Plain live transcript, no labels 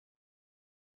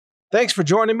Thanks for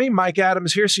joining me. Mike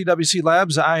Adams here, CWC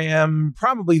Labs. I am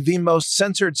probably the most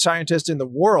censored scientist in the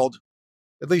world,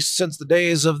 at least since the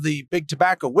days of the big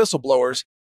tobacco whistleblowers,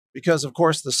 because, of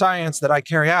course, the science that I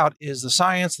carry out is the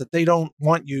science that they don't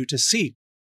want you to see.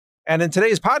 And in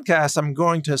today's podcast, I'm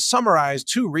going to summarize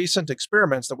two recent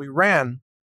experiments that we ran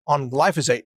on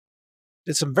glyphosate.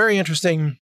 Did some very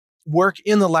interesting work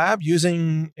in the lab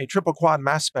using a triple quad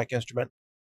mass spec instrument.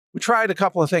 We tried a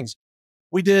couple of things.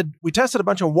 We tested a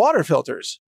bunch of water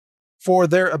filters for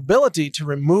their ability to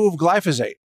remove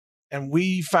glyphosate. And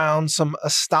we found some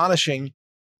astonishing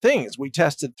things. We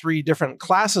tested 3 different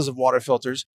classes of water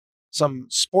filters, some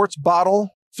sports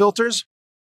bottle filters,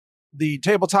 the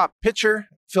tabletop pitcher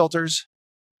filters,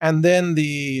 and then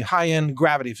the high-end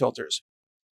gravity filters.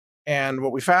 And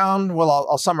what we found, well,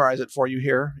 I'll summarize it for you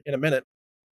here in a minute.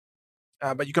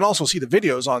 But you can also see the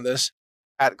videos on this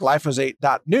at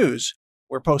glyphosate.news.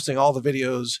 We're posting all the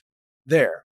videos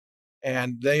there,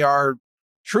 and they are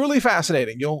truly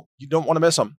fascinating. You don't want to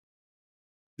miss them.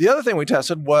 The other thing we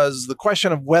tested was the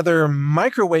question of whether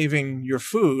microwaving your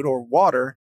food or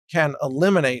water can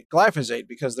eliminate glyphosate,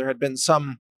 because there had been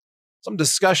some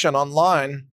discussion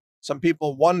online, some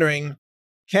people wondering,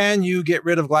 can you get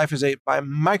rid of glyphosate by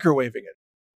microwaving it?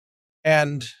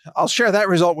 And I'll share that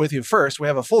result with you first. We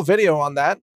have a full video on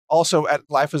that, also at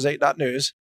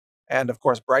glyphosate.news. And of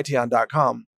course,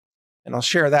 Brighteon.com. And I'll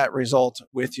share that result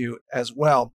with you as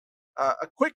well. A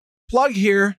quick plug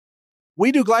here.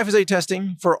 We do glyphosate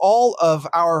testing for all of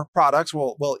our products.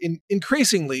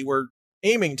 Increasingly, we're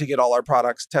aiming to get all our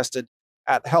products tested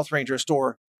at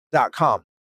healthrangerstore.com.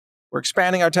 We're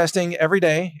expanding our testing every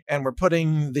day, and we're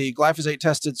putting the glyphosate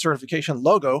tested certification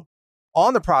logo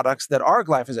on the products that are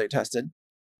glyphosate tested.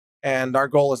 And our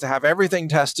goal is to have everything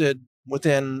tested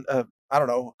within a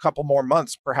couple more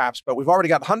months perhaps, but we've already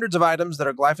got hundreds of items that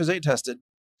are glyphosate tested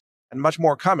and much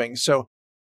more coming. So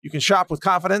you can shop with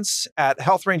confidence at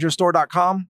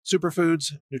healthrangerstore.com,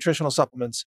 superfoods, nutritional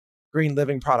supplements, green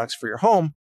living products for your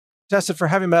home, tested for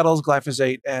heavy metals,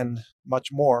 glyphosate, and much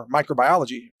more,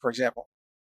 microbiology, for example.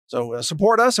 So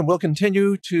support us, and we'll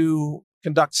continue to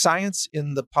conduct science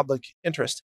in the public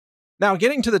interest. Now,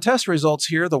 getting to the test results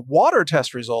here, the water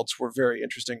test results were very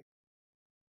interesting.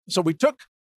 So we took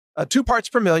 2 parts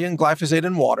per million glyphosate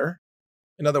in water.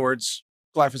 In other words,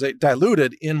 glyphosate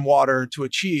diluted in water to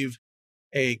achieve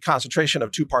a concentration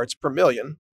of 2 parts per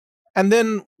million. And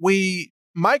then we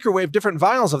microwave different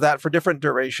vials of that for different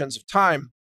durations of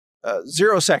time.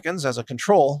 0 seconds as a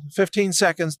control, 15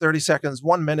 seconds, 30 seconds,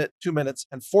 1 minute, 2 minutes,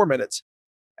 and 4 minutes.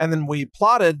 And then we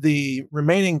plotted the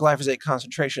remaining glyphosate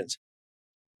concentrations.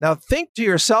 Now think to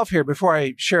yourself here before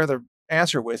I share the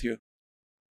answer with you.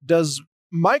 Does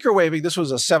microwaving, this was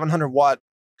a 700-watt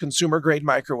consumer-grade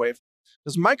microwave,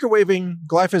 does microwaving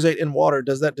glyphosate in water,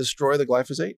 does that destroy the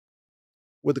glyphosate?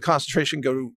 Would the concentration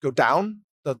go down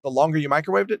the longer you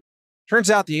microwaved it?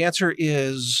 Turns out the answer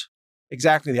is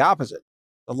exactly the opposite.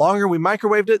 The longer we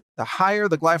microwaved it, the higher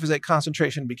the glyphosate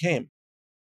concentration became.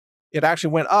 It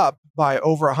actually went up by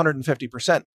over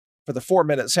 150% for the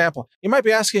 4-minute sample. You might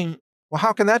be asking, well,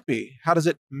 how can that be? How does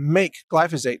it make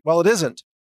glyphosate? Well, it isn't.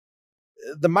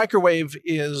 The microwave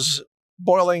is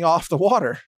boiling off the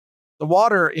water. The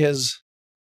water is,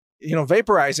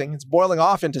 vaporizing. It's boiling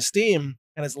off into steam,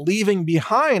 and it's leaving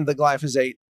behind the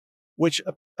glyphosate, which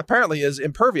apparently is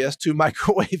impervious to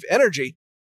microwave energy.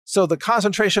 So the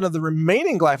concentration of the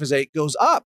remaining glyphosate goes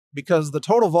up because the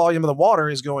total volume of the water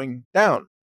is going down.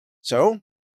 So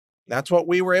that's what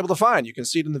we were able to find. You can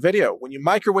see it in the video. When you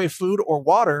microwave food or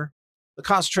water, the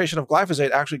concentration of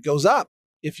glyphosate actually goes up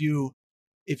if you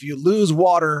lose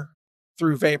water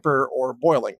through vapor or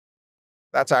boiling.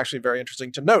 That's actually very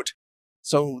interesting to note.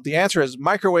 So the answer is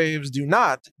microwaves do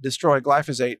not destroy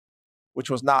glyphosate, which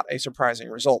was not a surprising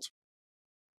result.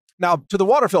 Now, to the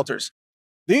water filters.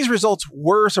 These results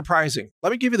were surprising.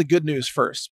 Let me give you the good news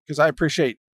first, because I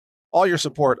appreciate all your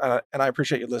support and I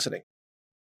appreciate you listening.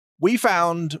 We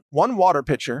found 1 water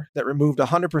pitcher that removed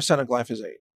 100% of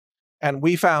glyphosate, and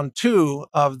we found 2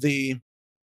 of the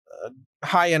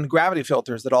high-end gravity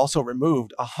filters that also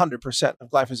removed 100%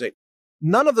 of glyphosate.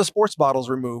 None of the sports bottles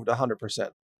removed 100%.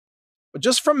 But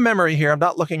just from memory here, I'm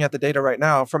not looking at the data right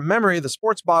now. From memory, the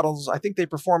sports bottles, I think they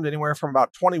performed anywhere from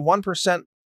about 21%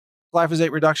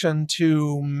 glyphosate reduction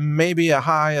to maybe a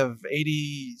high of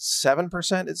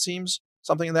 87%, it seems,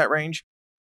 something in that range.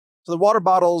 So the water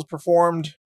bottles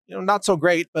performed, not so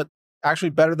great, but actually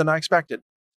better than I expected.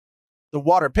 The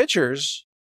water pitchers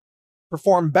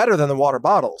performed better than the water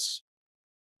bottles.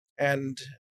 And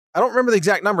I don't remember the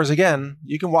exact numbers again.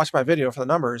 You can watch my video for the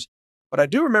numbers, but I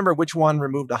do remember which one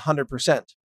removed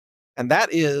 100%. And that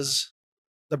is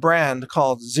the brand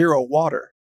called Zero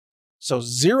Water. So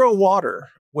Zero Water,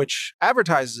 which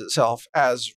advertises itself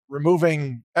as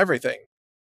removing everything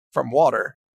from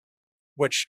water,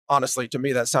 which honestly, to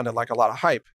me, that sounded like a lot of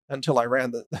hype until I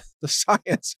ran the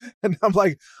science. And I'm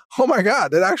like, oh my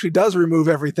God, it actually does remove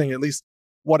everything, at least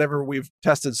whatever we've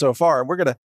tested so far. And we're going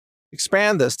to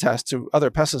expand this test to other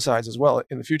pesticides as well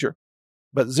in the future.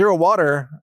 But Zero Water,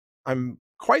 I'm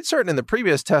quite certain in the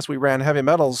previous test we ran heavy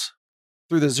metals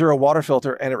through the Zero Water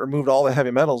filter, and it removed all the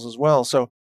heavy metals as well.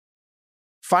 So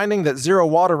finding that Zero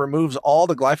Water removes all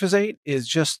the glyphosate is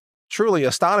just truly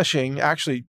astonishing,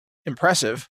 actually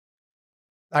impressive.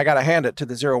 I got to hand it to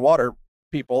the Zero Water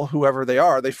people, whoever they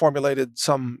are. They formulated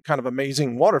some kind of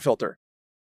amazing water filter.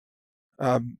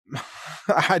 I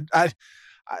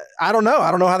don't know.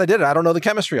 I don't know how they did it. I don't know the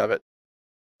chemistry of it.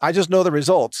 I just know the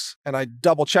results, and I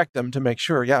double checked them to make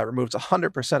sure, yeah, it removes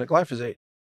 100% of glyphosate.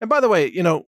 And by the way,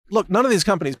 look, none of these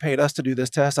companies paid us to do this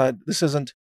test. This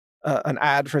isn't an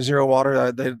ad for Zero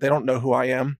Water. They don't know who I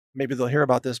am. Maybe they'll hear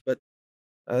about this, but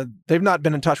they've not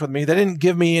been in touch with me. They didn't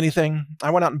give me anything.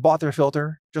 I went out and bought their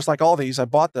filter, just like all these. I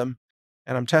bought them,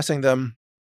 and I'm testing them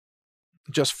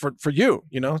just for you,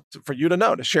 for you to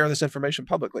know, to share this information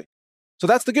publicly. So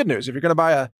that's the good news. If you're going to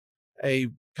buy a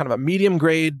kind of a medium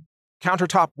grade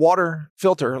countertop water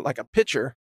filter, like a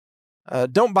pitcher,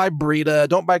 don't buy Brita,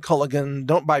 don't buy Culligan,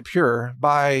 don't buy Pure,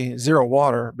 buy Zero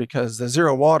Water, because the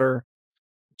Zero Water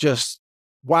just,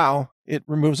 wow, it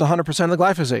removes 100% of the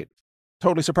glyphosate.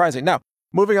 Totally surprising. Now,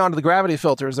 moving on to the gravity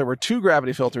filters, there were 2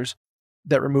 gravity filters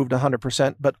that removed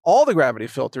 100%, but all the gravity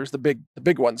filters, the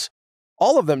big ones,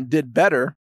 all of them did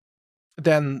better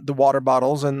than the water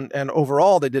bottles, and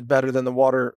overall they did better than the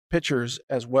water pitchers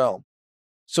as well.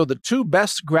 So the 2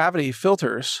 best gravity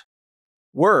filters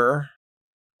were,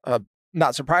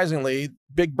 not surprisingly,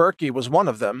 Big Berkey was one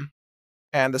of them.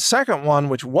 And the second one,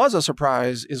 which was a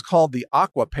surprise, is called the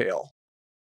Aqua Pail.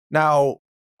 Now,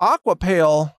 Aqua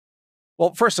Pail,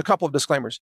 well, first, a couple of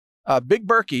disclaimers. Big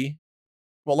Berkey,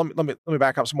 well, let me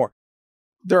back up some more.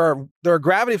 There are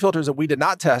gravity filters that we did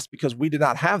not test because we did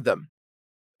not have them.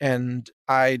 And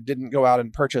I didn't go out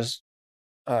and purchase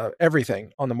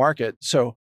everything on the market.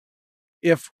 So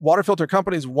if water filter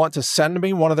companies want to send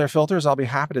me one of their filters, I'll be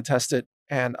happy to test it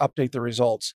and update the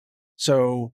results.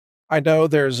 So I know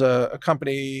there's a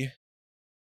company,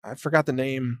 I forgot the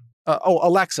name.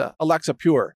 Alexa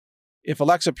Pure. If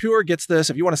Alexa Pure gets this,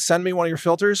 if you want to send me one of your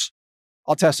filters,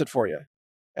 I'll test it for you.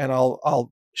 And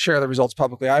I'll share the results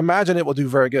publicly. I imagine it will do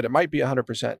very good. It might be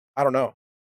 100%. I don't know.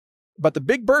 But the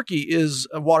Big Berkey is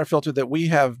a water filter that we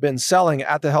have been selling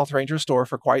at the Health Ranger store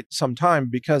for quite some time,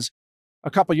 because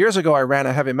a couple years ago, I ran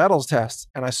a heavy metals test,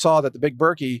 and I saw that the Big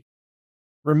Berkey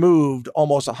removed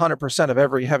almost 100% of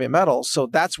every heavy metal. So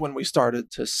that's when we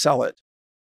started to sell it.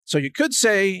 So you could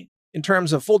say, in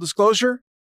terms of full disclosure,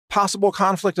 possible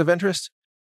conflict of interest,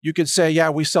 you could say, yeah,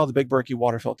 we sell the Big Berkey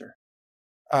water filter.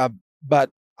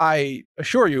 But I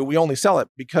assure you, we only sell it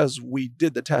because we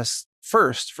did the test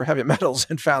first for heavy metals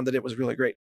and found that it was really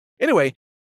great. Anyway,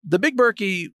 the Big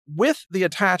Berkey with the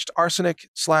attached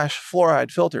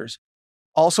arsenic/fluoride filters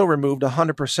also removed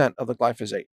 100% of the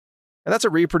glyphosate. And that's a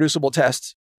reproducible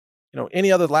test.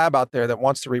 Any other lab out there that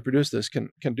wants to reproduce this can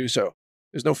do so.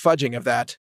 There's no fudging of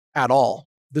that at all.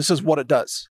 This is what it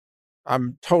does.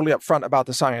 I'm totally upfront about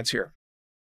the science here.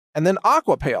 And then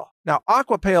Aqua Pail. Now,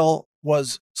 Aqua Pail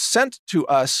was sent to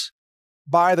us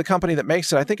by the company that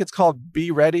makes it. I think it's called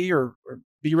Be Ready or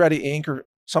Be Ready Inc. or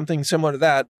something similar to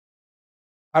that.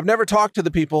 I've never talked to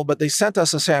the people, but they sent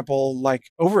us a sample like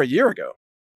over a year ago.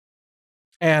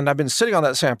 And I've been sitting on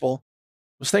that sample,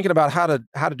 was thinking about how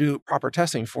to do proper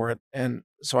testing for it. And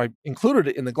so I included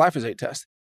it in the glyphosate test.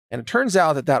 And it turns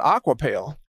out that Aqua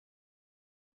Pail,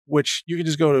 which you can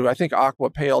just go to, I think,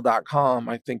 aquapail.com,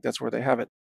 I think that's where they have it,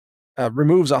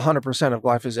 removes 100% of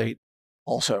glyphosate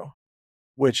also,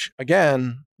 which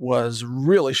again was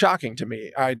really shocking to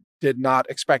me. I did not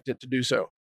expect it to do so.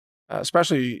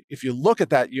 Especially if you look at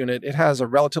that unit, it has a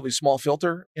relatively small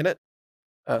filter in it,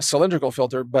 a cylindrical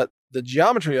filter, but the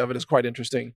geometry of it is quite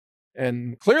interesting.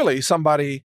 And clearly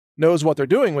somebody knows what they're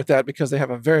doing with that, because they have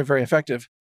a very, very effective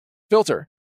filter.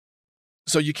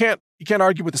 So you can't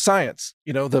argue with the science.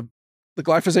 The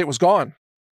glyphosate was gone.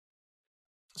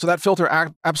 So that filter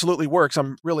absolutely works.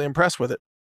 I'm really impressed with it.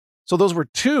 So those were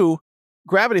 2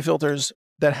 gravity filters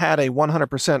that had a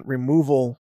 100%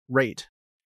 removal rate.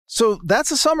 So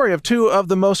that's a summary of 2 of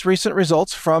the most recent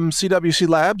results from CWC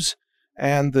Labs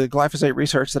and the glyphosate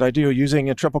research that I do using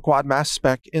a triple quad mass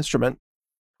spec instrument,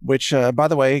 which, by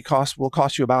the way, will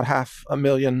cost you about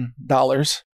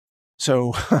 $500,000.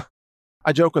 So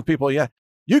I joke with people, yeah,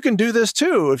 you can do this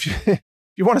too. If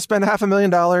you want to spend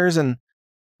 $500,000 and,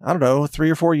 I don't know, 3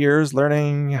 or 4 years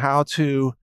learning how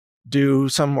to do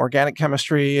some organic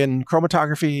chemistry and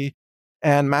chromatography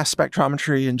and mass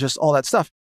spectrometry and just all that stuff,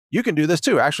 you can do this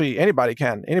too. Actually, anybody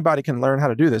can. Anybody can learn how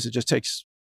to do this. It just takes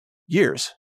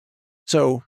years.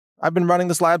 So I've been running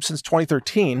this lab since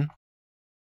 2013.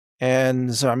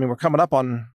 And so, I mean, we're coming up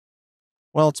on,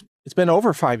 well, it's been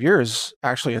over 5 years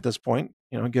actually at this point,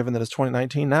 given that it's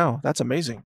 2019 now. That's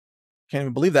amazing. Can't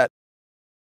even believe that.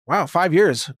 Wow, 5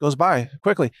 years goes by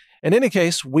quickly. In any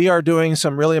case, we are doing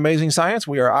some really amazing science.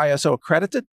 We are ISO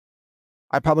accredited.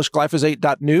 I publish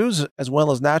glyphosate.news as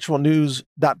well as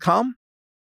naturalnews.com.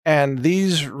 And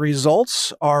these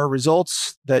results are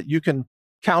results that you can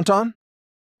count on.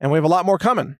 And we have a lot more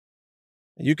coming.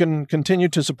 You can continue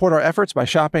to support our efforts by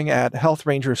shopping at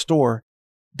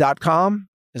healthrangerstore.com.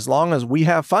 As long as we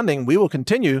have funding, we will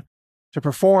continue to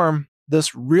perform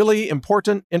this really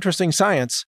important, interesting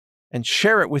science and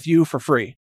share it with you for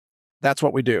free. That's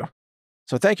what we do.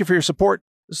 So thank you for your support.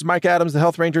 This is Mike Adams, the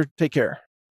Health Ranger. Take care.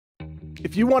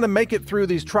 If you want to make it through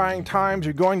these trying times,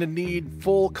 you're going to need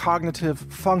full cognitive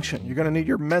function. You're going to need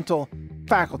your mental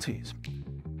faculties.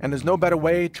 And there's no better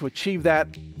way to achieve that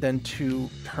than to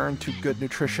turn to good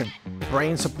nutrition,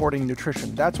 brain-supporting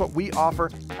nutrition. That's what we offer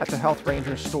at the Health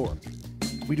Ranger store.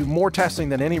 We do more testing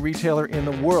than any retailer in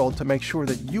the world to make sure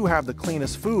that you have the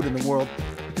cleanest food in the world,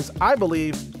 because I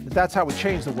believe that that's how we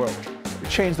change the world. We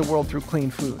change the world through clean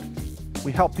food.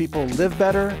 We help people live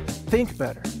better, think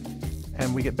better,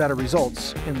 and we get better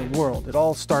results in the world. It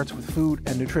all starts with food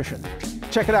and nutrition.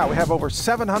 Check it out. We have over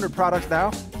 700 products now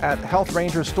at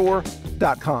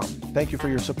healthrangerstore.com. Thank you for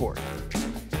your support.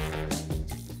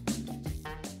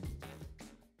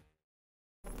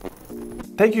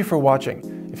 Thank you for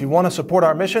watching. If you want to support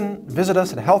our mission, visit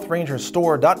us at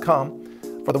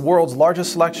healthrangerstore.com for the world's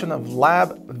largest selection of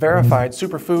lab-verified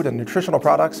superfood and nutritional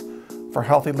products for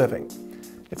healthy living.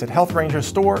 It's at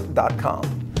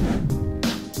healthrangerstore.com.